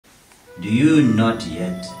Do you not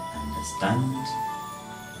yet understand?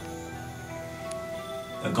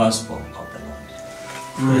 The Gospel of the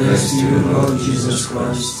Lord. Praise to you, Lord Jesus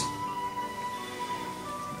Christ.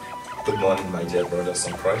 Good morning, my dear brothers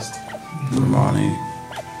in Christ. Good morning.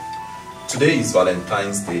 Today is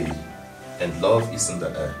Valentine's Day, and love is in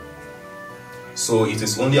the air. So it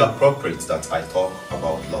is only appropriate that I talk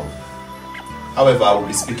about love. However, I will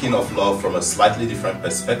be speaking of love from a slightly different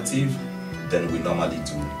perspective than we normally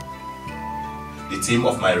do. The theme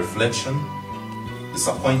of my reflection,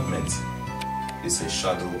 disappointment, is a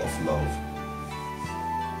shadow of love.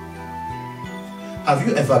 Have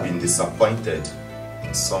you ever been disappointed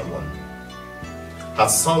in someone?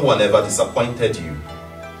 Has someone ever disappointed you?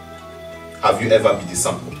 Have you ever been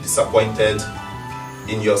disappointed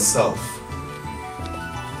in yourself?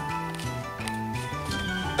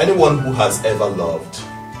 Anyone who has ever loved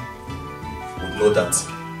would know that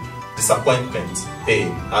disappointment,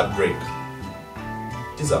 pain, heartbreak,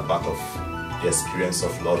 these are part of the experience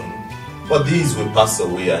of loving. But these will pass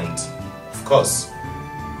away, and of course,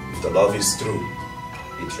 if the love is true,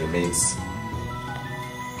 it remains.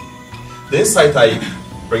 The insight I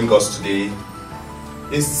bring us today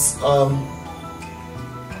is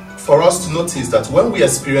for us to notice that when we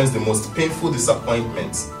experience the most painful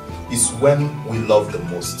disappointment is when we love the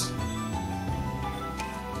most.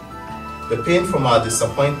 The pain from our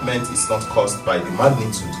disappointment is not caused by the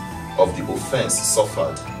magnitude of the offense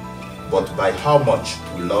suffered, but by how much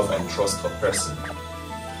we love and trust a person,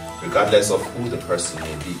 regardless of who the person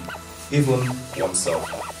may be, even oneself.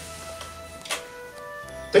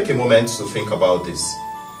 Take a moment to think about this.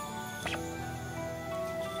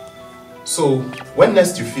 So, when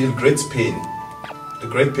next you feel great pain, the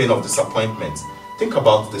great pain of disappointment, think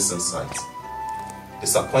about this insight.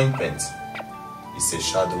 Disappointment is a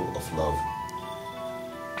shadow of love.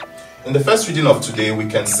 In the first reading of today, we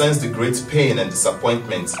can sense the great pain and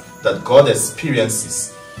disappointment that God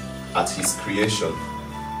experiences at His creation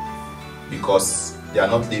because they are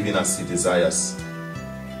not living as He desires.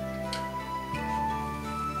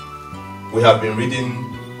 We have been reading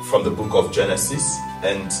from the book of Genesis,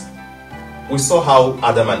 and we saw how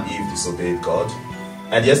Adam and Eve disobeyed God,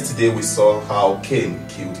 and yesterday we saw how Cain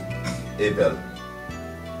killed Abel.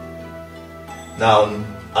 Now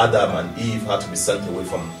Adam and Eve had to be sent away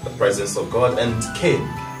from the presence of God, and Cain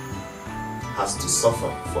has to suffer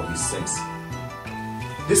for his sins.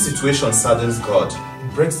 This situation saddens God.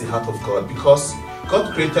 It breaks the heart of God because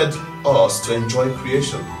God created us to enjoy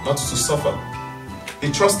creation, not to suffer. He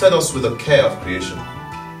trusted us with the care of creation.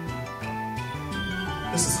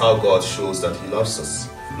 This is how God shows that He loves us.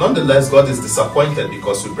 Nonetheless, God is disappointed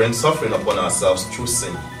because we bring suffering upon ourselves through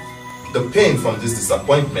sin. The pain from this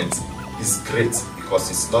disappointment is great because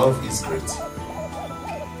His love is great.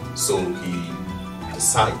 So He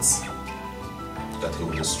decides that He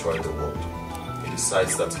will destroy the world. He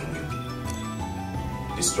decides that He will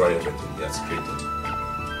destroy everything He has created.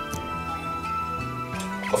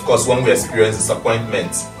 Of course, when we experience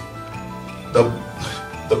disappointment, the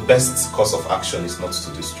best course of action is not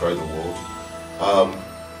to destroy the world.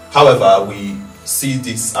 However, we see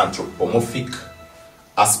this anthropomorphic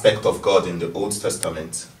aspect of God in the Old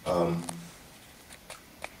Testament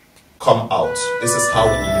come out. This is how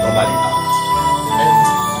we normally act.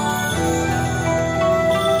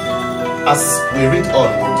 And as we read on,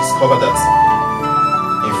 we'll discover that,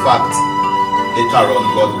 in fact, later on,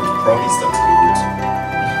 God would promise that He would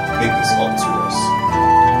make this up to us.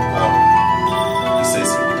 He says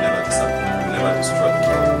He will never disappoint, He will never destroy the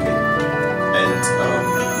world again. And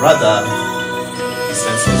rather, He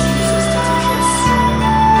sends us Jesus to teach us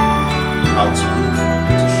how to live,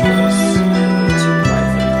 to show us to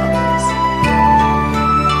life and happiness.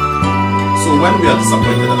 So when we are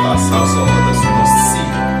disappointed at ourselves or others, we must see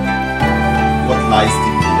what lies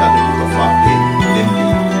deeply at the root of our pain, namely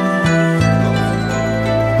love.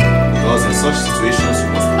 Because in such situations, we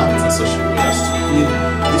must act in such a way as to heal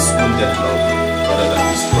this wounded love rather than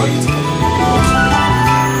destroy it altogether.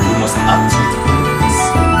 We must act with kindness.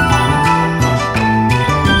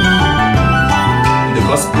 In the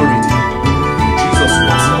Gospel reading, Jesus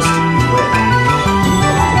wants us to beware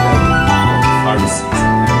of the Pharisees.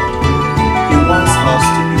 He wants us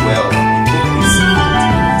to beware of hypocrisy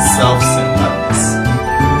and self-centeredness.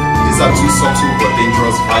 These are two subtle but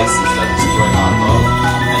dangerous vices that destroy our love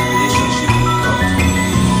and relationship with God.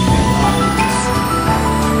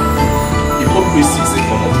 Hypocrisy is a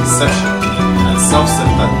form of deception, and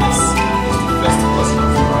self-centeredness is the first cause of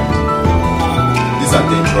pride. These are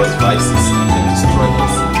dangerous vices that can destroy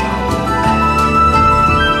us.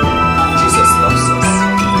 Jesus loves us,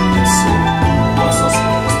 and so wants us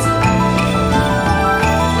most.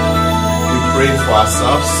 pray for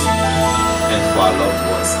ourselves and for our loved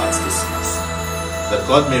ones at this Mass, that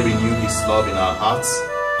God may renew His love in our hearts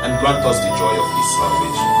and grant us the joy of His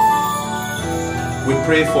salvation. We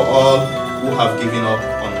pray for all who have given up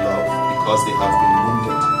on love because they have been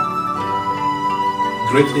wounded,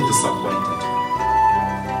 greatly disappointed.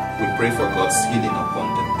 We pray for God's healing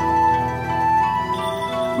upon them.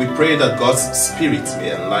 We pray that God's Spirit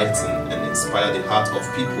may enlighten and inspire the heart of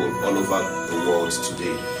people all over the world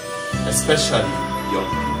today, especially young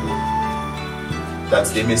people, that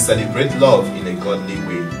they may celebrate love in a godly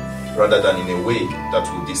way rather than in a way that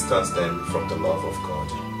will distance them from the love of God.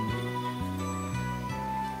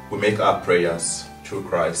 We make our prayers through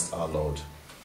Christ our Lord.